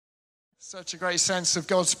Such a great sense of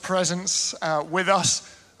God's presence with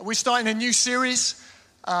us. We're starting a new series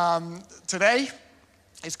today.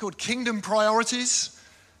 It's called Kingdom Priorities.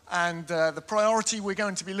 And the priority we're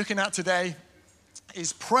going to be looking at today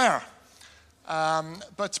is prayer.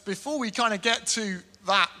 But before we kind of get to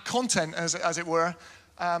that content, as it were,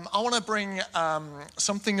 I want to bring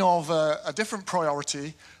something of a different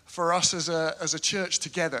priority for us as a church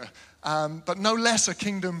together. But no less a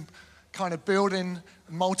kingdom kind of building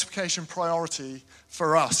multiplication priority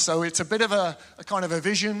for us. So it's a bit of a kind of a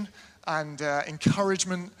vision and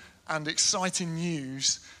encouragement and exciting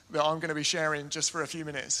news that I'm going to be sharing just for a few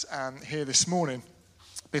minutes here this morning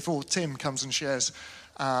before Tim comes and shares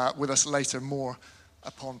with us later more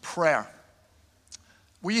upon prayer.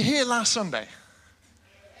 Were you here last Sunday?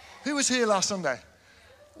 Who was here last Sunday?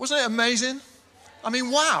 Wasn't it amazing? I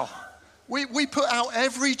mean, wow. We put out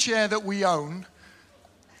every chair that we own,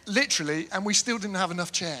 literally, and we still didn't have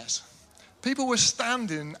enough chairs. People were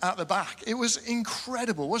standing at the back. It was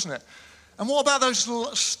incredible, wasn't it? And what about those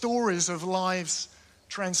stories of lives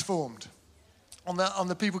transformed? On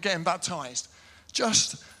the people getting baptized?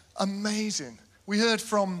 Just amazing. We heard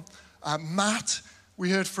from Matt. We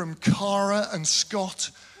heard from Cara and Scott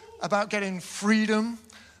about getting freedom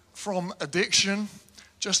from addiction.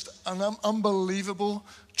 Just an unbelievable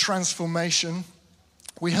transformation.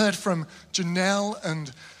 We heard from Janelle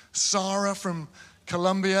and Sarah from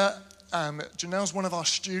Colombia. Janelle's one of our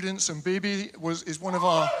students, and Bibi is one of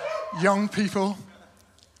our young people.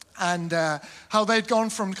 And how they'd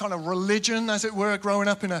gone from kind of religion, as it were, growing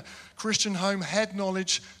up in a Christian home, head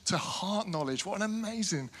knowledge to heart knowledge. What an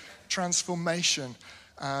amazing transformation.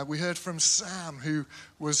 We heard from Sam, who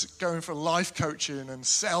was going for life coaching and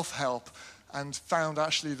self-help and found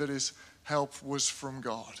actually that his help was from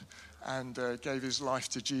God and gave his life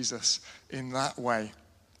to Jesus in that way.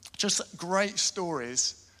 Just great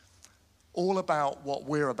stories, all about what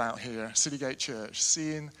we're about here, Citygate Church,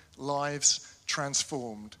 seeing lives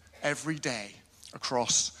transformed every day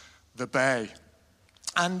across the Bay.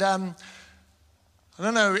 And I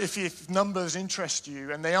don't know if numbers interest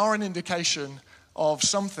you, and they are an indication of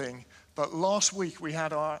something, but last week we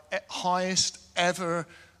had our highest ever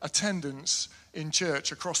attendance in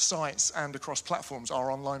church across sites and across platforms, our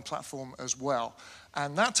online platform as well.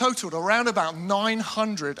 And that totaled around about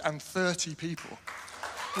 930 people,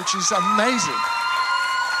 which is amazing.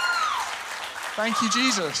 Thank you,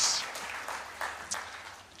 Jesus.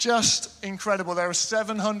 Just incredible. There are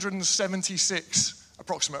 776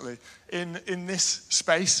 approximately in this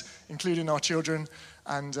space, including our children.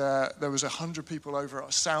 And there was 100 people over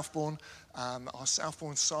at Southbourne. Our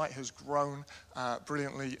Southbourne site has grown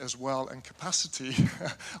brilliantly as well, and capacity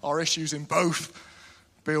are issues in both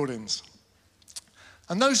buildings.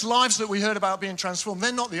 And those lives that we heard about being transformed,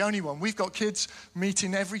 they're not the only one. We've got kids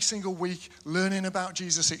meeting every single week, learning about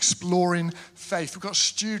Jesus, exploring faith. We've got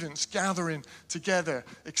students gathering together,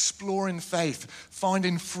 exploring faith,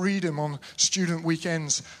 finding freedom on student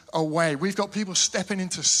weekends away. We've got people stepping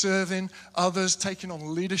into serving others, taking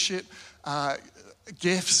on leadership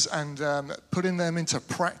gifts and putting them into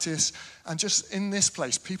practice. And just in this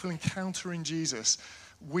place, people encountering Jesus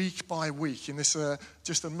week by week in this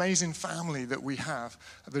just amazing family that we have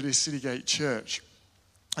that is Citygate Church.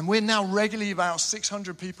 And we're now regularly about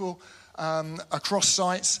 600 people across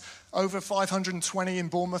sites, over 520 in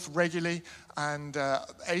Bournemouth regularly, and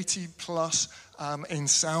 80 plus in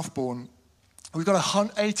Southbourne. We've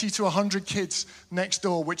got 80 to 100 kids next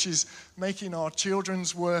door, which is making our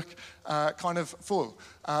children's work kind of full,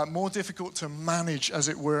 more difficult to manage, as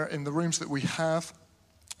it were, in the rooms that we have.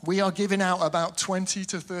 We are giving out about 20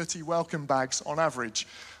 to 30 welcome bags on average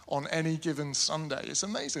on any given Sunday. It's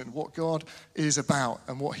amazing what God is about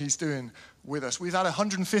and what he's doing with us. We've had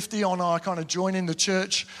 150 on our kind of joining the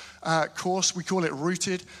church course. We call it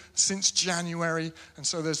Rooted since January. And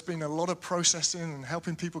so there's been a lot of processing and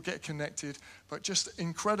helping people get connected, but just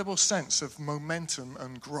incredible sense of momentum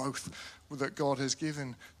and growth that God has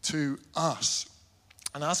given to us.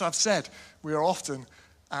 And as I've said, we are often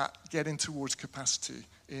getting towards capacity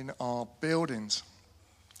in our buildings.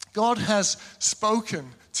 God has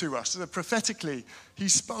spoken to us prophetically.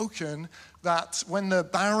 He's spoken that when the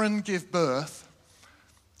barren give birth,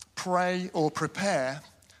 pray or prepare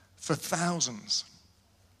for thousands.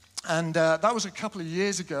 And that was a couple of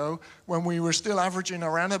years ago when we were still averaging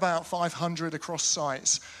around about 500 across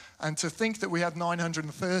sites. And to think that we had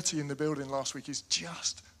 930 in the building last week is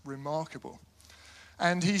just remarkable.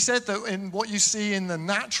 And he said that in what you see in the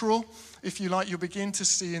natural, if you like, you'll begin to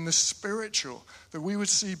see in the spiritual, that we would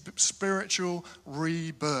see spiritual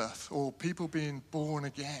rebirth or people being born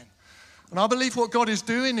again. And I believe what God is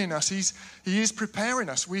doing in us, He is preparing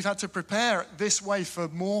us. We've had to prepare this way for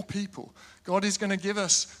more people. God is going to give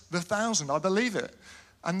us the 1,000. I believe it.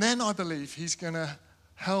 And then I believe He's going to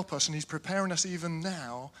help us, and He's preparing us even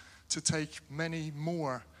now to take many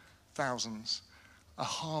more thousands, a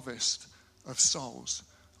harvest of souls,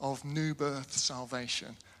 of new birth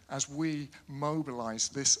salvation, as we mobilize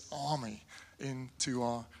this army into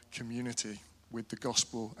our community with the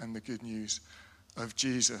gospel and the good news of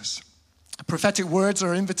Jesus. Prophetic words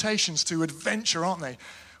are invitations to adventure, aren't they?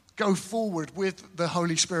 Go forward with the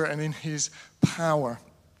Holy Spirit and in His power.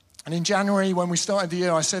 And in January, when we started the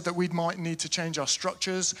year, I said that we might need to change our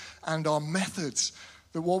structures and our methods,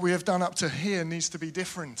 that what we have done up to here needs to be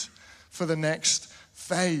different for the next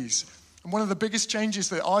phase. And one of the biggest changes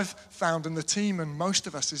that I've found in the team and most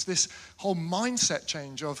of us is this whole mindset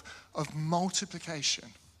change of multiplication.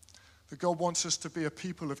 That God wants us to be a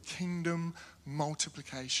people of kingdom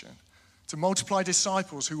multiplication. To multiply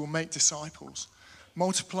disciples who will make disciples.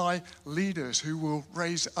 Multiply leaders who will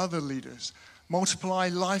raise other leaders. Multiply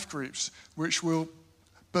life groups which will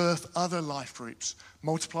birth other life groups.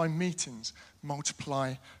 Multiply meetings.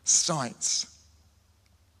 Multiply sites.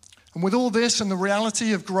 And with all this and the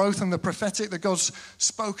reality of growth and the prophetic that God's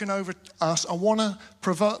spoken over us, I want to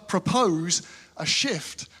propose a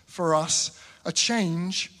shift for us, a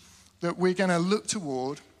change that we're going to look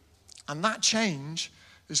toward. And that change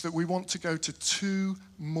is that we want to go to 2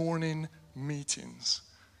 morning meetings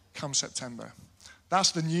come September.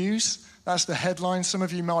 That's the news. That's the headline. Some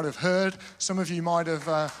of you might have heard. Some of you might have,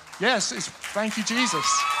 thank you,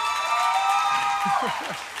 Jesus.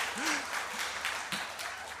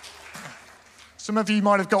 Some of you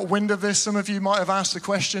might have got wind of this. Some of you might have asked the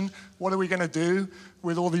question, what are we going to do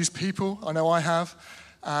with all these people? I know I have.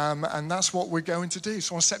 And that's what we're going to do.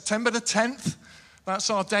 So on September the 10th,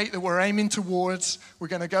 that's our date that we're aiming towards. We're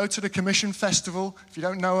going to go to the Commission Festival. If you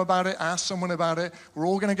don't know about it, ask someone about it. We're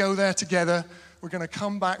all going to go there together. We're going to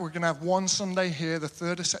come back. We're going to have one Sunday here, the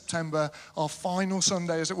 3rd of September, our final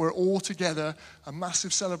Sunday, as it were, all together, a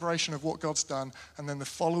massive celebration of what God's done. And then the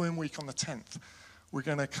following week on the 10th, we're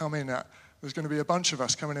going to come in there's going to be a bunch of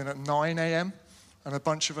us coming in at 9 a.m. and a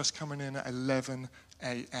bunch of us coming in at 11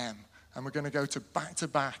 a.m. And we're going to go to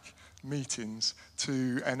back-to-back meetings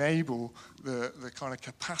to enable the kind of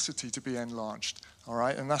capacity to be enlarged, all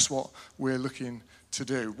right? And that's what we're looking to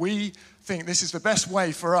do. We think this is the best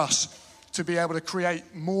way for us to be able to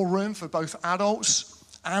create more room for both adults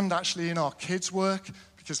and actually in our kids' work,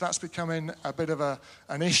 because that's becoming a bit of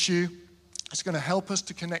an issue. It's going to help us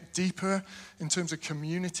to connect deeper in terms of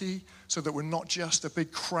community so that we're not just a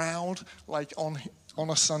big crowd like on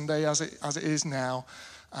a Sunday as it is now.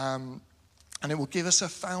 And it will give us a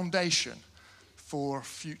foundation for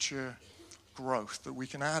future growth, that we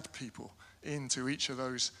can add people into each of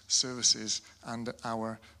those services and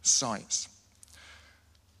our sites.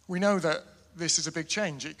 We know that this is a big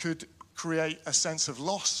change. It could create a sense of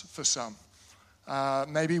loss for some.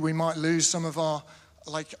 Maybe we might lose some of our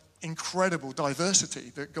incredible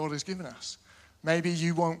diversity that God has given us. Maybe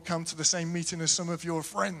you won't come to the same meeting as some of your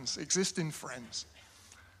friends, existing friends.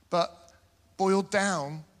 But boiled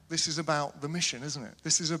down, this is about the mission, isn't it?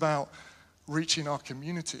 This is about reaching our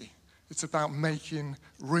community. It's about making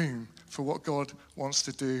room for what God wants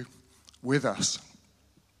to do with us.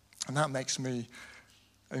 And that makes me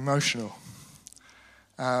emotional.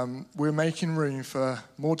 We're making room for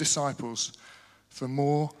more disciples, for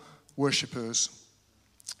more worshippers,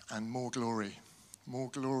 and more glory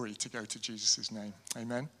to go to Jesus' name.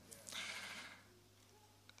 Amen.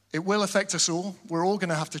 It will affect us all. We're all going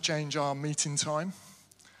to have to change our meeting time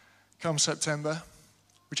come September,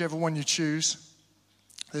 whichever one you choose.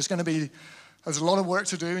 There's a lot of work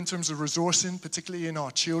to do in terms of resourcing, particularly in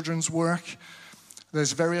our children's work.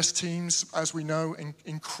 There's various teams, as we know,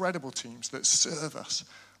 incredible teams that serve us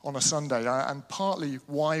on a Sunday. And partly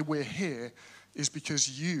why we're here is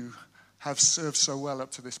because you have served so well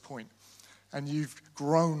up to this point. And you've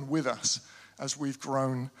grown with us as we've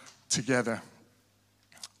grown together.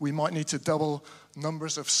 We might need to double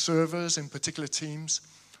numbers of servers in particular teams.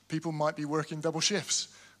 People might be working double shifts,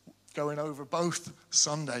 going over both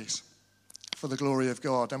Sundays for the glory of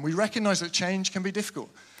God. And we recognize that change can be difficult,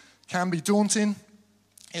 can be daunting.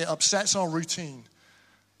 It upsets our routine.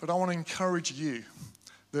 But I want to encourage you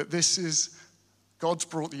that this is, God's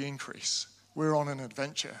brought the increase. We're on an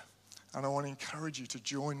adventure. And I want to encourage you to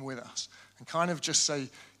join with us and kind of just say,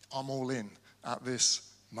 I'm all in at this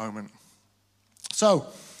moment. So,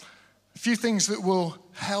 a few things that will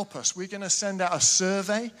help us. We're going to send out a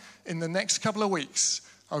survey in the next couple of weeks.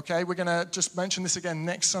 Okay, we're going to just mention this again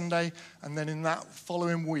next Sunday, and then in that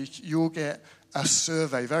following week, you'll get a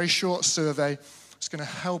survey, very short survey. It's going to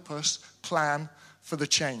help us plan for the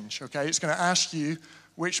change, okay? It's going to ask you,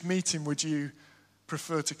 which meeting would you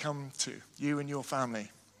prefer to come to, you and your family?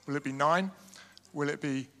 Will it be 9? Will it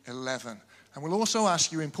be 11? And we'll also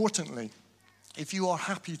ask you, importantly, if you are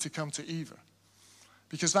happy to come to either.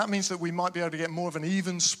 Because that means that we might be able to get more of an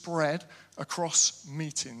even spread across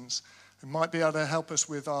meetings. It might be able to help us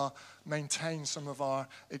with maintain some of our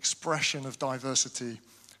expression of diversity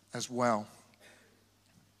as well.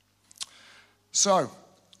 So,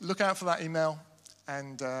 look out for that email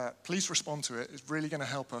and please respond to it. It's really going to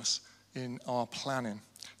help us in our planning.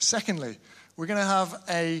 Secondly, we're going to have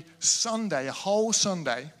a whole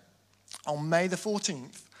Sunday on May the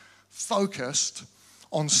 14th, focused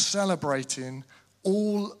on celebrating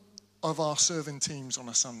all of our serving teams on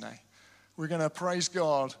a Sunday. We're going to praise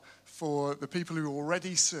God for the people who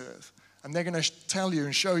already serve, and they're going to tell you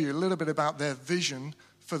and show you a little bit about their vision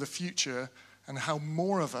for the future and how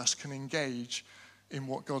more of us can engage in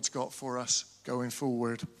what God's got for us going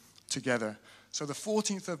forward together. So the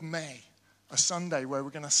 14th of May, a Sunday where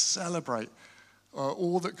we're going to celebrate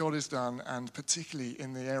all that God has done, and particularly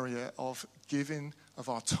in the area of giving of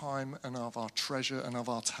our time and of our treasure and of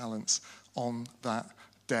our talents on that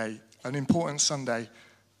day. An important Sunday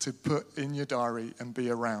to put in your diary and be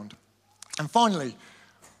around. And finally,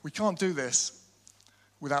 we can't do this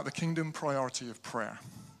without the kingdom priority of prayer.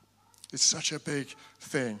 It's such a big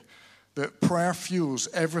thing that prayer fuels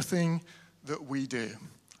everything that we do.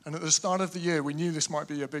 And at the start of the year, we knew this might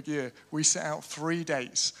be a big year. We set out 3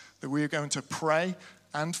 dates that we are going to pray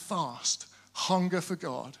and fast, hunger for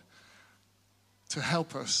God, to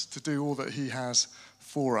help us to do all that he has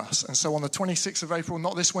for us. And so on the 26th of April,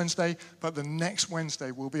 not this Wednesday, but the next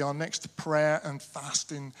Wednesday will be our next prayer and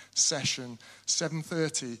fasting session,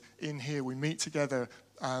 7:30 in here. We meet together.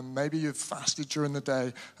 Maybe you've fasted during the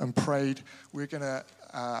day and prayed. We're going to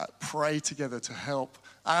pray together to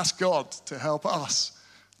ask God to help us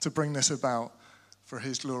to bring this about for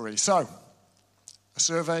his glory. So, a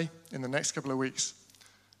survey in the next couple of weeks.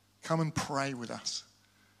 Come and pray with us.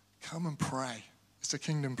 Come and pray. It's a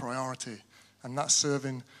kingdom priority. And that's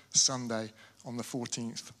serving Sunday on the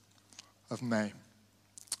 14th of May.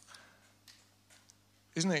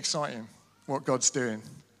 Isn't it exciting what God's doing?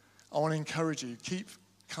 I want to encourage you, keep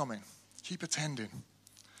coming, keep attending,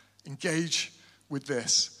 engage with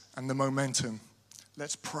this and the momentum.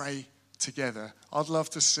 Let's pray together. I'd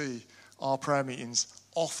love to see our prayer meetings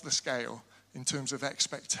off the scale in terms of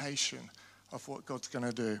expectation of what God's going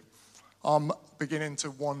to do. I'm beginning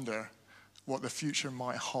to wonder what the future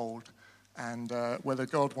might hold and whether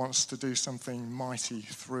God wants to do something mighty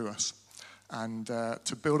through us and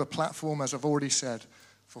to build a platform, as I've already said,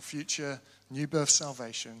 for future new birth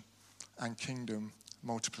salvation and kingdom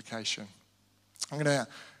multiplication. I'm going to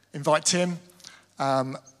invite Tim.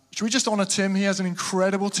 Should we just honor Tim? He has an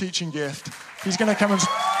incredible teaching gift. He's going to come and...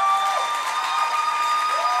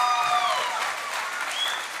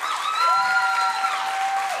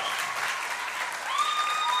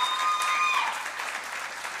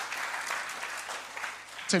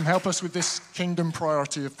 Tim, help us with this kingdom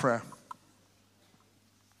priority of prayer.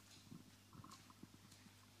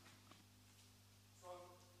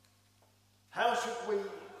 How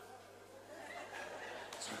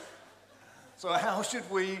should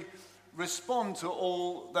we respond to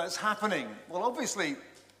all that's happening? Well, obviously,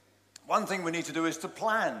 one thing we need to do is to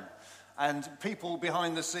plan. And people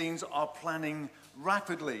behind the scenes are planning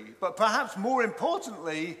rapidly. But perhaps more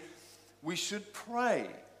importantly, we should pray.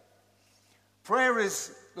 Prayer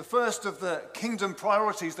is the first of the kingdom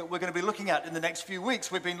priorities that we're going to be looking at in the next few weeks.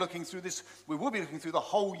 We will be looking through the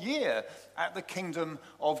whole year at the kingdom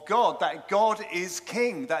of God, that God is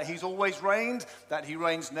king, that he's always reigned, that he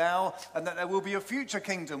reigns now, and that there will be a future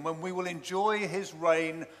kingdom when we will enjoy his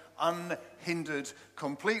reign unhindered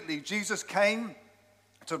completely. Jesus came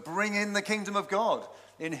to bring in the kingdom of God.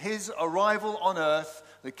 In his arrival on earth,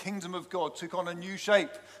 the kingdom of God took on a new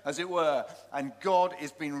shape, as it were, and God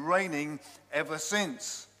has been reigning ever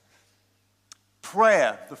since.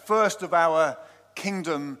 Prayer, the first of our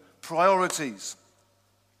kingdom priorities.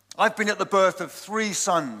 I've been at the birth of 3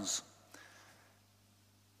 sons.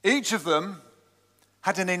 Each of them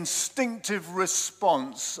had an instinctive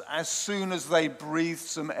response as soon as they breathed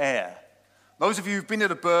some air. Those of you who've been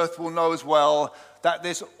at a birth will know as well that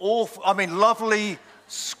this lovely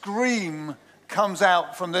scream comes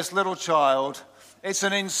out from this little child. It's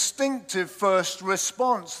an instinctive first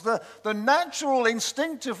response. The natural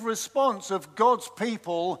instinctive response of God's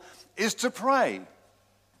people is to pray.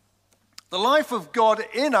 The life of God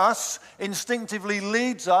in us instinctively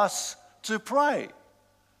leads us to pray.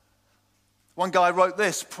 One guy wrote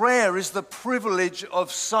this: prayer is the privilege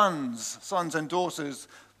of sons and daughters,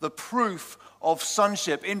 the proof of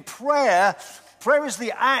sonship. In prayer is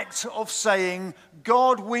the act of saying,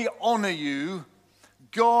 God, we honor you.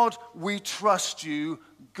 God, we trust you.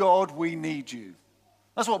 God, we need you.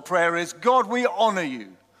 That's what prayer is. God, we honor you.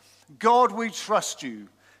 God, we trust you.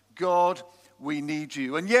 God, we need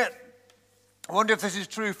you. And yet, I wonder if this is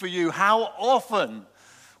true for you, how often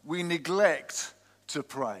we neglect to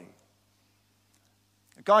pray.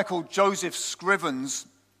 A guy called Joseph Scrivens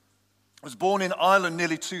was born in Ireland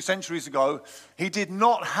nearly 2 centuries ago. He did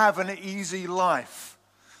not have an easy life.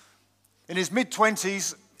 In his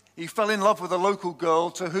mid-20s, he fell in love with a local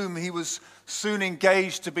girl to whom he was soon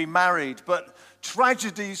engaged to be married. But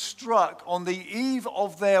tragedy struck on the eve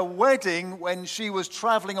of their wedding when she was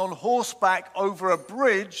traveling on horseback over a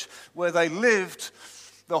bridge where they lived.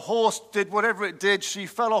 The horse did whatever it did. She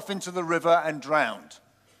fell off into the river and drowned.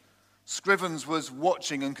 Scrivens was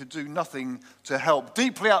watching and could do nothing to help.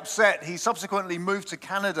 Deeply upset, he subsequently moved to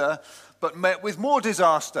Canada, but met with more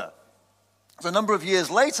disaster. So a number of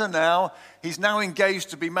years later now, he's now engaged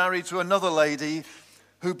to be married to another lady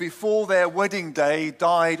who before their wedding day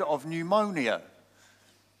died of pneumonia.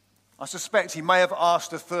 I suspect he may have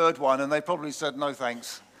asked a third one and they probably said, no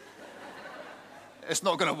thanks. It's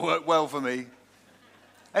not going to work well for me.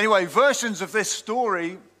 Anyway, versions of this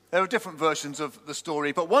story, there are different versions of the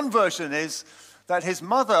story, but one version is that his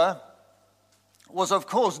mother was, of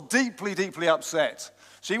course, deeply, deeply upset.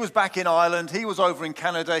 She was back in Ireland, he was over in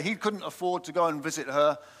Canada, he couldn't afford to go and visit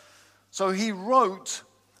her. So he wrote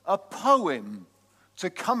a poem to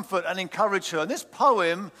comfort and encourage her. And this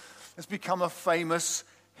poem has become a famous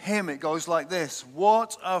hymn. It goes like this: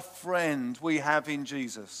 what a friend we have in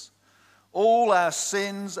Jesus, all our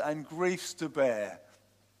sins and griefs to bear.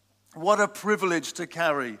 What a privilege to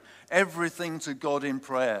carry everything to God in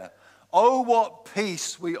prayer. Oh, what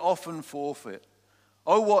peace we often forfeit.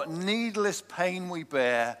 Oh, what needless pain we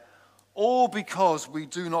bear, all because we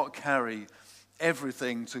do not carry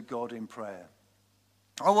everything to God in prayer.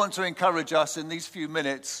 I want to encourage us in these few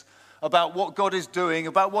minutes about what God is doing,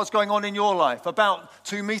 about what's going on in your life, about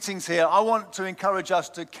 2 meetings here. I want to encourage us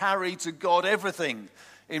to carry to God everything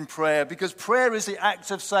in prayer, because prayer is the act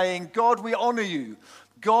of saying, God, we honor you.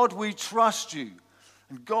 God, we trust you.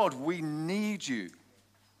 And God, we need you.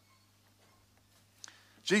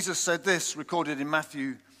 Jesus said this, recorded in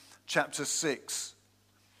Matthew chapter 6.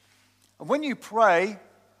 And when you pray,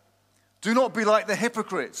 do not be like the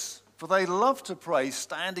hypocrites, for they love to pray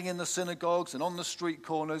standing in the synagogues and on the street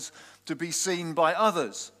corners to be seen by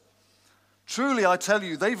others. Truly, I tell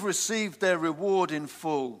you, they've received their reward in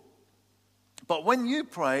full. But when you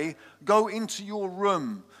pray, go into your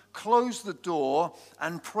room, close the door,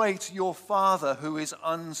 and pray to your Father who is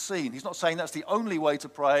unseen. He's not saying that's the only way to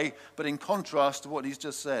pray, but in contrast to what he's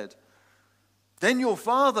just said. Then your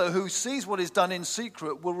Father who sees what is done in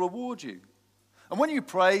secret will reward you. And when you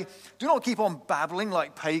pray, do not keep on babbling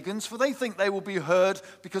like pagans, for they think they will be heard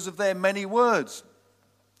because of their many words.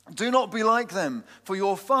 Do not be like them, for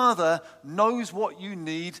your Father knows what you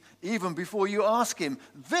need even before you ask him.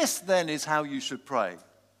 This then is how you should pray.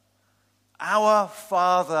 Our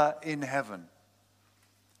Father in heaven,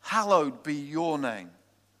 hallowed be your name.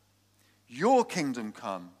 Your kingdom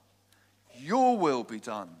come, your will be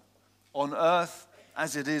done, on earth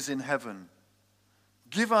as it is in heaven.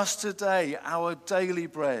 Give us today our daily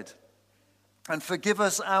bread, and forgive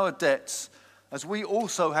us our debts, as we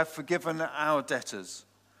also have forgiven our debtors.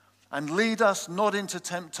 And lead us not into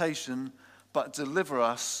temptation, but deliver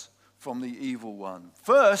us from the evil one.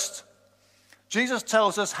 First, Jesus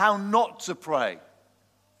tells us how not to pray.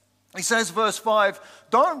 He says, verse 5,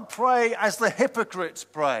 don't pray as the hypocrites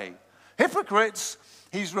pray. Hypocrites,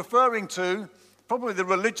 he's referring to, probably the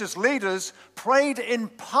religious leaders, prayed in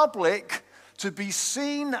public to be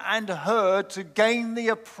seen and heard to gain the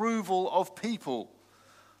approval of people.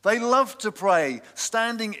 They love to pray,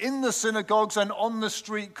 standing in the synagogues and on the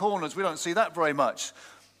street corners. We don't see that very much.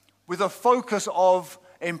 With a focus of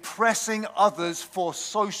impressing others for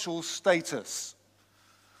social status.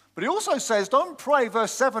 But he also says, don't pray,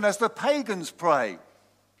 verse 7, as the pagans pray.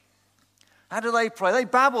 How do they pray? They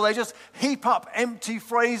babble, they just heap up empty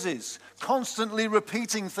phrases, constantly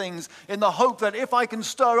repeating things in the hope that if I can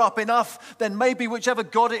stir up enough, then maybe whichever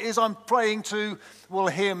God it is I'm praying to will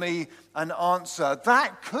hear me and answer.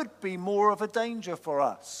 That could be more of a danger for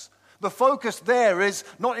us. The focus there is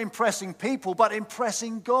not impressing people, but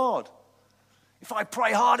impressing God. If I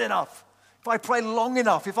pray hard enough, if I pray long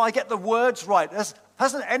enough, if I get the words right,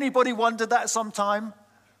 hasn't anybody wondered that sometime?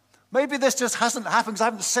 Maybe this just hasn't happened because I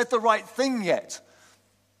haven't said the right thing yet.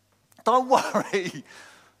 Don't worry.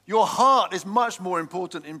 Your heart is much more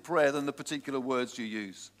important in prayer than the particular words you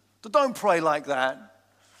use. So don't pray like that.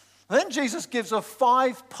 Then Jesus gives a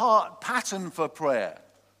 5-part pattern for prayer.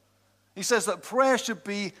 He says that prayer should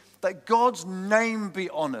be that God's name be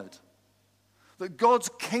honored, that God's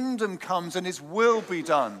kingdom comes and his will be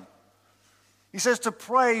done. He says to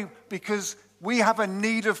pray because we have a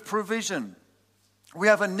need of provision. We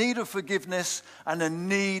have a need of forgiveness and a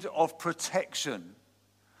need of protection.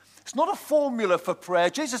 It's not a formula for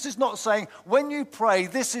prayer. Jesus is not saying, when you pray,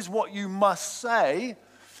 this is what you must say.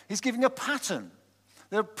 He's giving a pattern.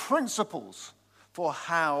 There are principles for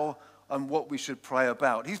how and what we should pray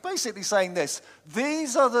about. He's basically saying this: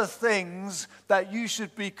 these are the things that you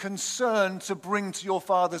should be concerned to bring to your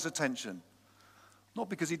Father's attention.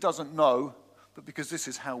 Not because he doesn't know, but because this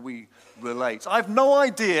is how we relate. I have no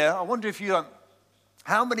idea, I wonder if you don't,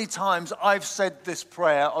 how many times I've said this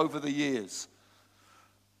prayer over the years.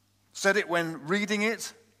 Said it when reading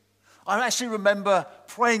it. I actually remember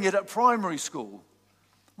praying it at primary school.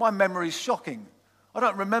 My memory's shocking. I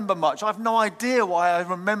don't remember much. I have no idea why I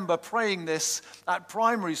remember praying this at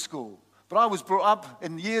primary school. But I was brought up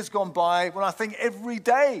in years gone by when I think every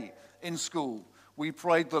day in school we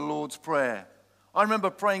prayed the Lord's Prayer. I remember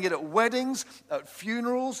praying it at weddings, at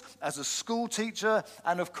funerals, as a school teacher,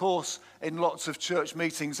 and of course in lots of church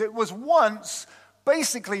meetings. It was once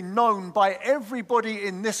basically known by everybody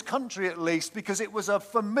in this country at least because it was a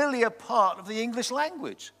familiar part of the English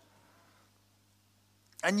language.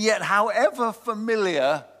 And yet, however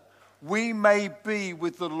familiar we may be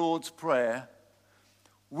with the Lord's Prayer,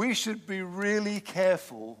 we should be really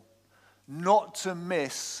careful not to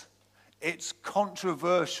miss its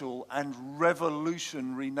controversial and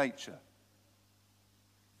revolutionary nature.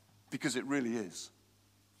 Because it really is.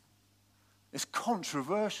 It's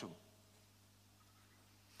controversial.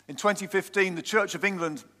 In 2015, the Church of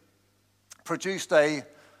England produced an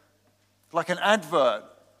advert.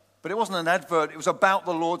 But it wasn't an advert, it was about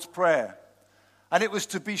the Lord's Prayer. And it was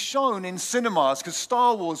to be shown in cinemas, because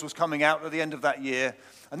Star Wars was coming out at the end of that year.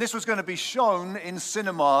 And this was going to be shown in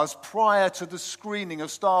cinemas prior to the screening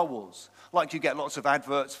of Star Wars. Like you get lots of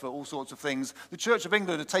adverts for all sorts of things. The Church of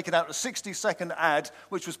England had taken out a 60-second ad,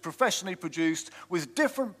 which was professionally produced, with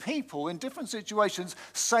different people in different situations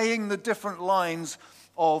saying the different lines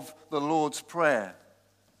of the Lord's Prayer.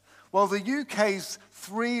 Well, the UK's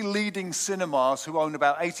 3 leading cinemas, who own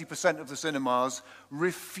about 80% of the cinemas,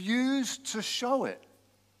 refused to show it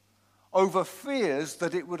over fears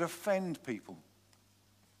that it would offend people.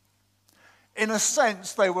 In a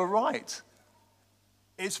sense, they were right.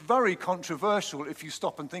 It's very controversial if you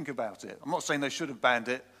stop and think about it. I'm not saying they should have banned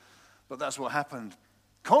it, but that's what happened.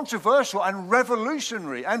 Controversial and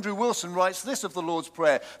revolutionary. Andrew Wilson writes this of the Lord's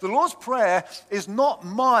Prayer. The Lord's Prayer is not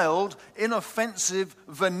mild, inoffensive,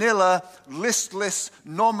 vanilla, listless,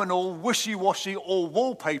 nominal, wishy-washy, or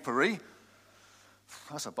wallpapery.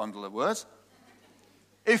 That's a bundle of words.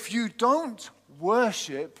 If you don't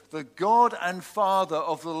worship the God and Father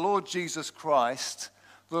of the Lord Jesus Christ,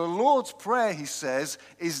 the Lord's Prayer, he says,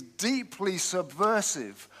 is deeply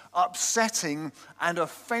subversive, upsetting, and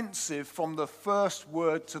offensive from the first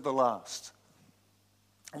word to the last.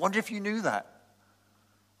 I wonder if you knew that.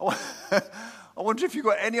 I wonder if you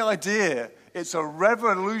got any idea it's a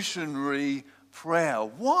revolutionary prayer.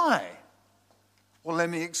 Why? Well, let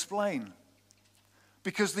me explain.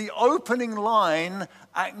 Because the opening line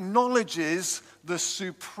acknowledges the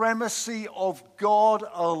supremacy of God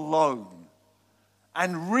alone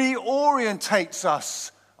and reorientates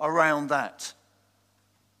us around that.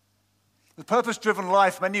 The Purpose-Driven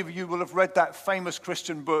Life, many of you will have read that famous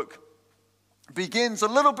Christian book, begins a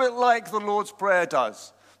little bit like the Lord's Prayer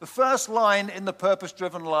does. The first line in the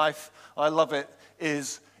Purpose-Driven Life, I love it,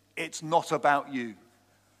 is, "It's not about you."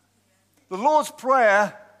 The Lord's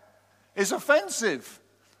Prayer is offensive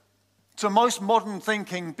to most modern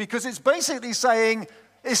thinking because it's basically saying,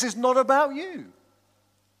 this is not about you.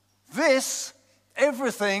 This,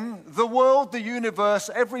 everything, the world, the universe,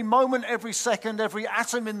 every moment, every second, every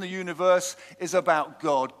atom in the universe is about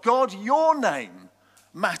God. God, your name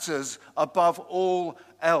matters above all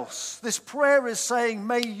else. This prayer is saying,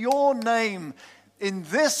 may your name in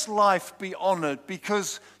this life be honored,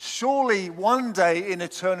 because surely one day in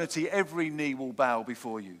eternity every knee will bow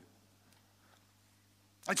before you.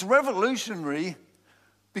 It's revolutionary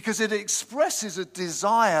because it expresses a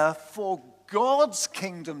desire for God's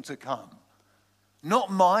kingdom to come.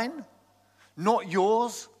 Not mine, not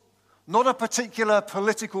yours, not a particular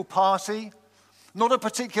political party, not a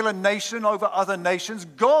particular nation over other nations.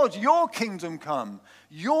 God, your kingdom come,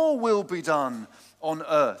 your will be done on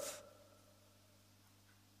earth.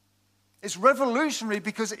 It's revolutionary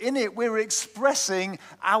because in it we're expressing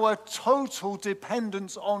our total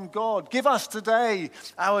dependence on God. Give us today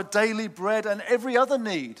our daily bread and every other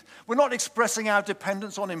need. We're not expressing our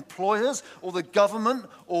dependence on employers or the government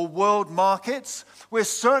or world markets. We're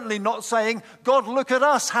certainly not saying, God, look at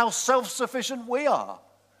us, how self-sufficient we are.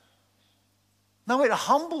 No, it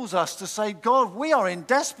humbles us to say, God, we are in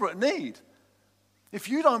desperate need. If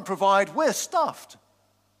you don't provide, we're stuffed.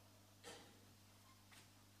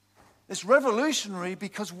 It's revolutionary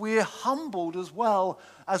because we're humbled as well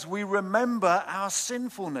as we remember our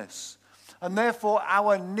sinfulness and therefore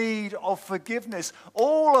our need of forgiveness.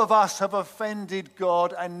 All of us have offended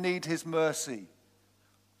God and need his mercy.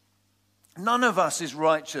 None of us is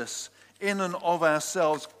righteous in and of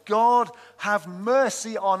ourselves. God, have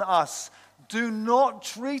mercy on us. Do not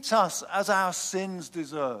treat us as our sins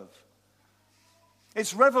deserve.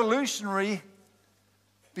 It's revolutionary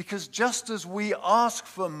because just as we ask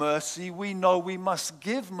for mercy, we know we must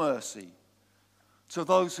give mercy to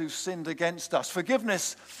those who've sinned against us.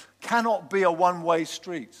 Forgiveness cannot be a one-way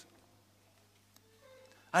street.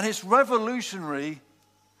 And it's revolutionary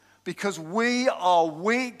because we are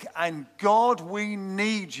weak and God, we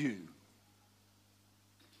need you.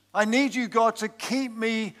 I need you, God, to keep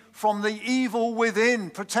me from the evil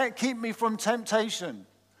within. Keep me from temptation.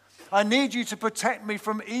 I need you to protect me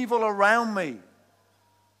from evil around me.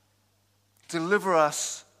 Deliver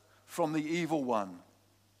us from the evil one.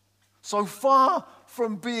 So far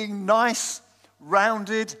from being nice,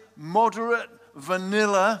 rounded, moderate,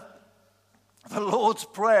 vanilla, the Lord's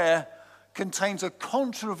Prayer contains a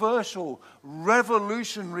controversial,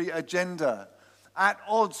 revolutionary agenda at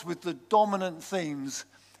odds with the dominant themes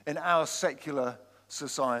in our secular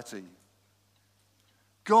society.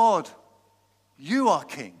 God, you are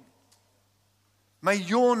King. May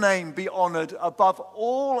your name be honored above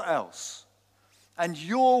all else, and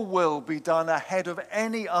your will be done ahead of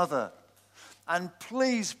any other. And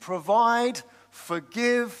please provide,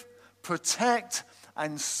 forgive, protect,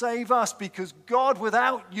 and save us, because God,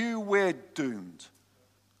 without you, we're doomed.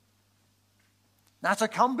 Now, to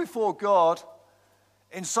come before God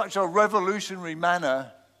in such a revolutionary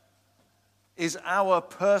manner is our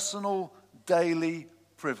personal daily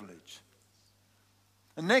privilege.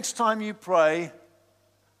 And next time you pray,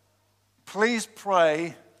 please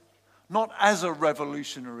pray not as a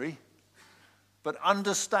revolutionary, but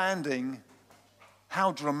understanding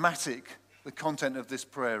how dramatic the content of this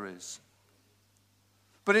prayer is.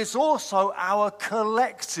 But it's also our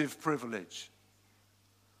collective privilege.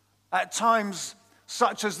 At times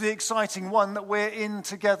such as the exciting one that we're in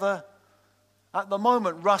together at the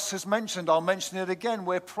moment, Russ has mentioned, I'll mention it again,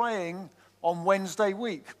 we're praying on Wednesday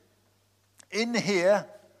week. In here,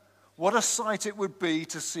 what a sight it would be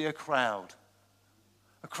to see a crowd.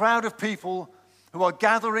 A crowd of people who are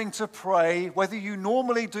gathering to pray, whether you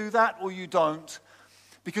normally do that or you don't,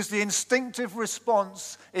 because the instinctive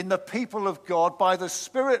response in the people of God, by the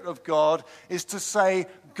Spirit of God, is to say,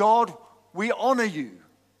 God, we honor you.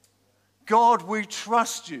 God, we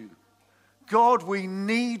trust you. God, we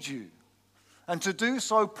need you. And to do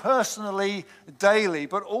so personally, daily,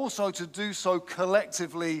 but also to do so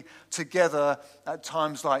collectively together at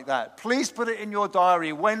times like that. Please put it in your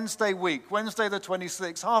diary, Wednesday week, Wednesday the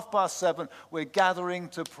 26th, 7:30, we're gathering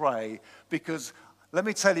to pray. Because let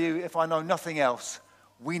me tell you, if I know nothing else,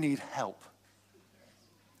 we need help.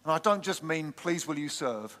 And I don't just mean, please will you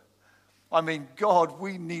serve. I mean, God,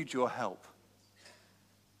 we need your help.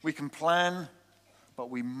 We can plan, but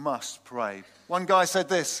we must pray. One guy said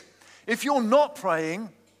this: if you're not praying,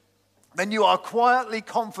 then you are quietly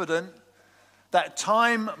confident that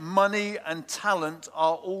time, money, and talent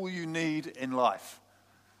are all you need in life.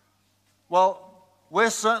 Well, we're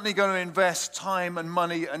certainly going to invest time and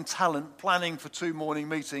money and talent planning for 2 morning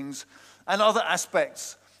meetings and other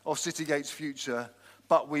aspects of Citygate's future,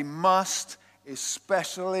 but we must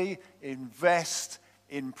especially invest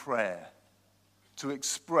in prayer to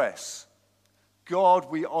express, God,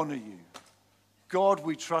 we honor you. God,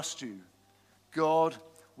 we trust you. God,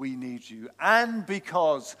 we need you. And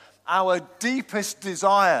because our deepest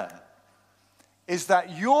desire is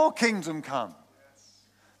that your kingdom come,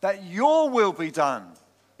 that your will be done.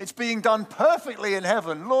 It's being done perfectly in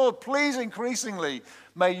heaven. Lord, please increasingly,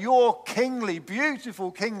 may your kingly,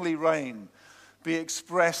 beautiful kingly reign be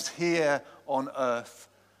expressed here on earth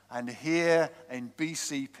and here in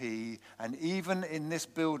BCP and even in this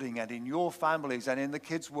building and in your families and in the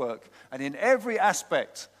kids' work and in every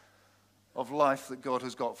aspect of life that God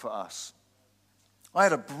has got for us. I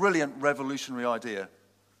had a brilliant revolutionary idea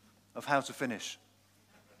of how to finish.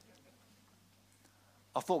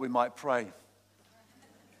 I thought we might pray.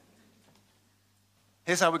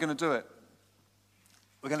 Here's how we're going to do it.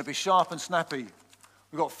 We're going to be sharp and snappy.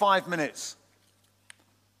 We've got 5 minutes.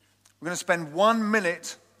 We're going to spend 1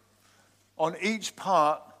 minute on each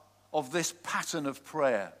part of this pattern of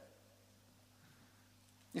prayer.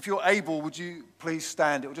 If you're able, would you please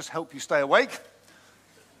stand? It will just help you stay awake.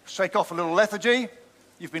 Shake off a little lethargy.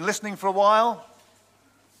 You've been listening for a while.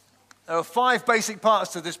 There are 5 basic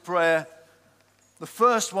parts to this prayer. The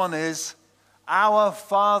first one is, Our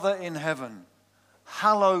Father in heaven,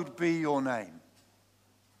 hallowed be your name.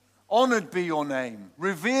 Honored be your name.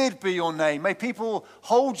 Revered be your name. May people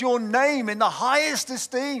hold your name in the highest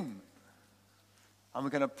esteem. And we're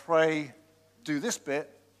going to pray, do this bit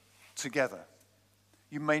together.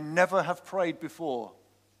 You may never have prayed before.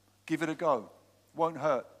 Give it a go. Won't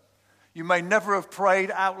hurt. You may never have prayed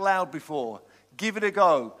out loud before. Give it a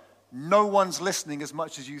go. No one's listening as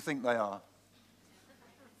much as you think they are.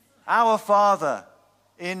 Our Father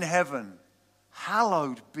in heaven,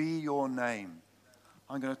 hallowed be your name.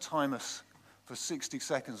 I'm going to time us for 60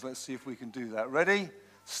 seconds. Let's see if we can do that. Ready?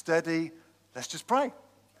 Steady. Let's just pray.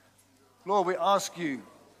 Lord, we ask you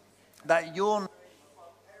that your name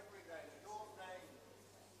above every name, your name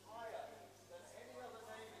higher than any other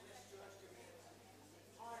name in this church community,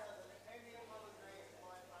 higher than any other name in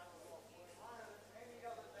my family, higher than any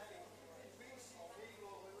other name in BCP,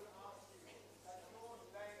 Lord, we would ask you that your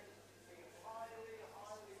name be highly,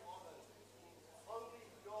 highly honored. Holy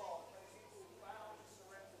God, may people bow and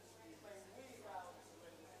surrender to you. May we bow and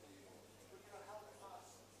surrender to you. Would you help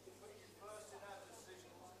us to put you first in our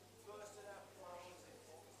decisions, first in our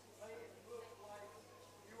priorities? May it look like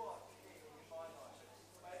you are king in my life.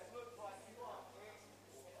 May it look like you are king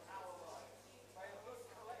in our life. May it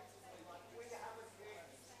look collectively like we have a king,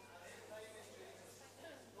 and his name is Jesus.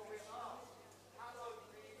 Lord, we ask, hallowed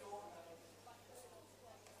be your name.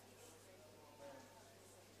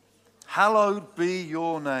 Hallowed be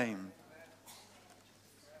your name.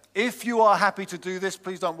 If you are happy to do this,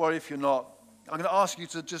 please don't worry if you're not. I'm going to ask you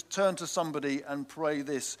to just turn to somebody and pray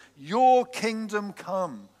this. Your kingdom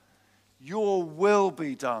come, your will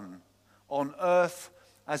be done on earth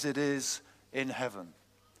as it is in heaven.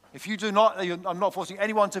 If you do not, I'm not forcing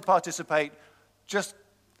anyone to participate, just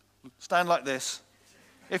stand like this.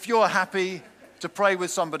 If you're happy to pray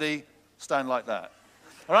with somebody, stand like that.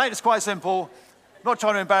 All right, it's quite simple. I'm not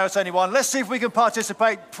trying to embarrass anyone. Let's see if we can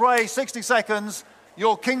participate. Pray 60 seconds.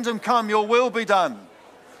 Your kingdom come, your will be done.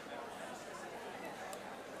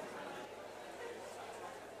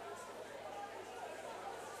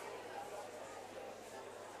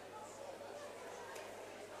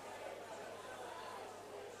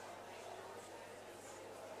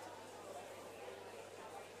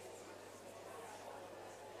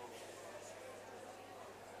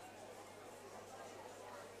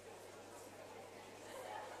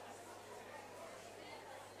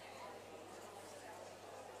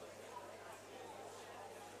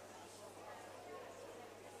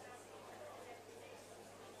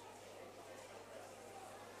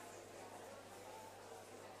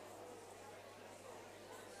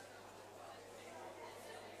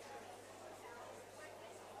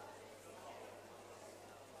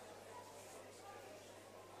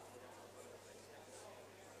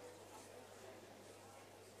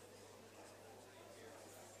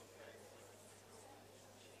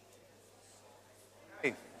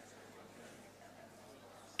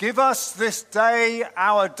 Give us this day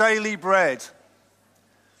our daily bread.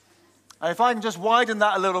 And if I can just widen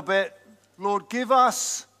that a little bit, Lord, give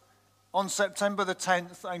us on September the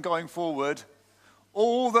 10th and going forward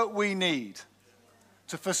all that we need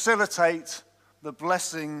to facilitate the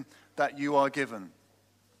blessing that you are given.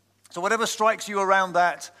 So whatever strikes you around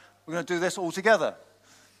that, we're going to do this all together.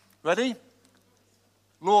 Ready?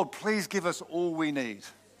 Lord, please give us all we need.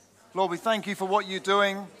 Lord, we thank you for what you're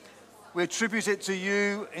doing. We attribute it to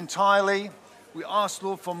you entirely. We ask,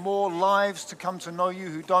 Lord, for more lives to come to know you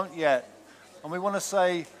who don't yet. And we want to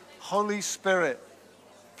say, Holy Spirit,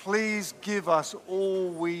 please give us all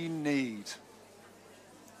we need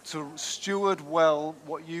to steward well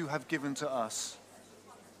what you have given to us.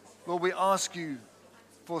 Lord, we ask you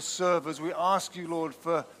for servers. We ask you, Lord,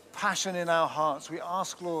 for passion in our hearts. We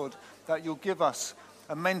ask, Lord, that you'll give us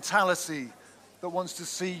a mentality that wants to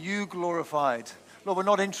see you glorified. Lord, we're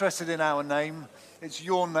not interested in our name. It's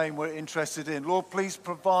your name we're interested in. Lord, please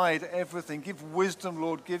provide everything. Give wisdom,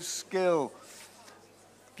 Lord. Give skill.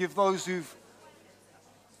 Give those who've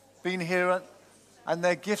been here and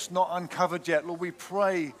their gifts not uncovered yet. Lord, we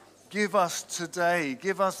pray, give us today.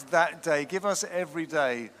 Give us that day. Give us every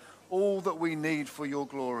day all that we need for your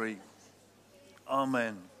glory.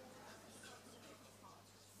 Amen.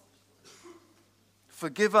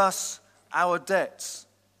 Forgive us our debts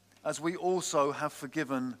as we also have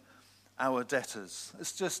forgiven our debtors.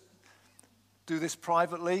 Let's just do this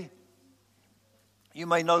privately. You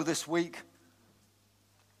may know this week,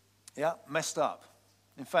 messed up.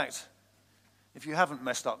 In fact, if you haven't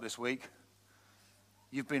messed up this week,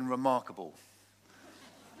 you've been remarkable.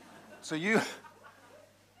 So in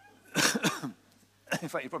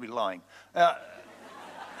fact, you're probably lying.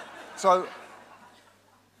 So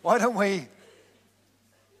why don't we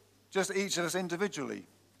just each of us individually,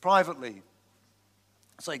 privately,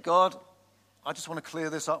 say, God, I just want to clear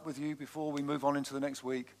this up with you before we move on into the next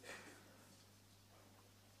week.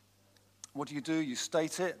 What do? You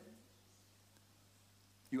state it,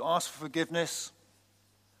 you ask for forgiveness,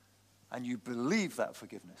 and you believe that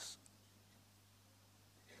forgiveness.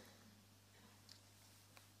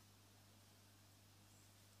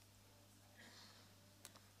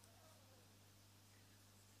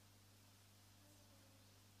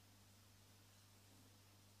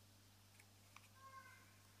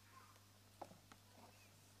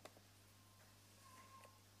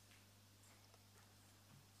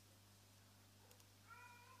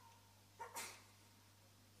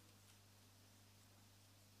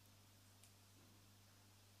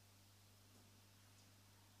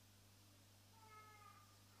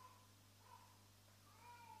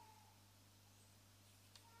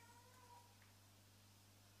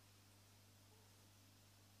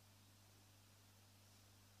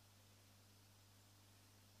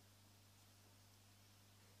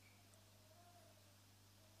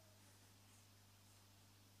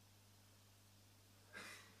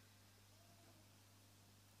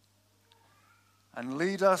 And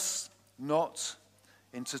lead us not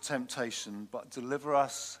into temptation, but deliver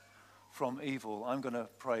us from evil. I'm going to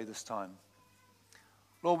pray this time.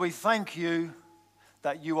 Lord, we thank you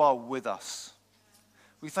that you are with us.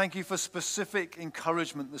 We thank you for specific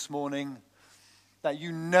encouragement this morning, that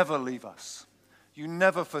you never leave us. You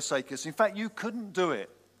never forsake us. In fact, you couldn't do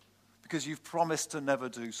it because you've promised to never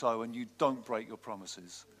do so, and you don't break your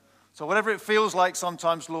promises. So whatever it feels like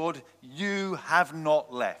sometimes, Lord, you have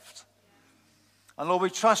not left. And Lord, we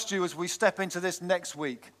trust you as we step into this next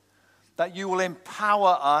week, that you will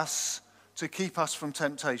empower us to keep us from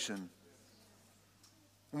temptation.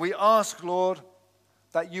 And we ask, Lord,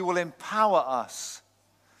 that you will empower us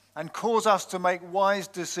and cause us to make wise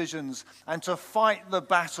decisions and to fight the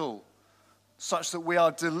battle such that we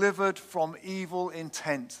are delivered from evil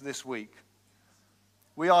intent this week.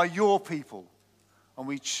 We are your people, and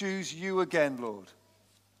we choose you again, Lord,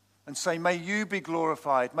 and say, may you be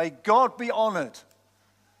glorified. May God be honored.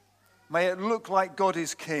 May it look like God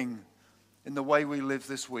is king in the way we live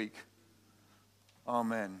this week.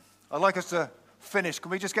 Amen. I'd like us to finish.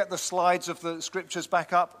 Can we just get the slides of the scriptures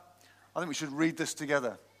back up? I think we should read this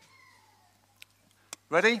together.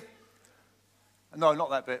 Ready? No, not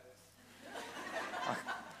that bit.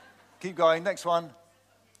 Keep going. Next one.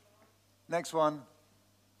 Next one.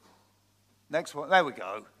 Next one. There we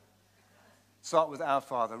go. Start with our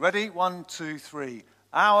Father. Ready? 1, 2, 3.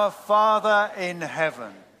 Our Father in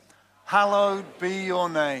heaven, hallowed be your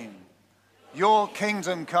name. Your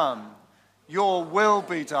kingdom come. Your will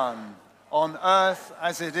be done on earth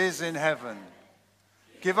as it is in heaven.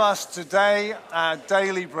 Give us today our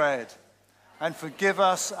daily bread, and forgive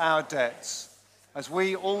us our debts, as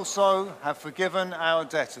we also have forgiven our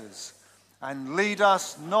debtors. And lead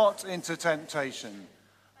us not into temptation,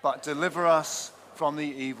 but deliver us from the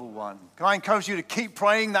evil one. Can I encourage you to keep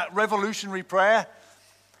praying that revolutionary prayer,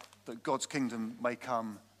 that God's kingdom may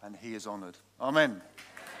come and he is honored. Amen.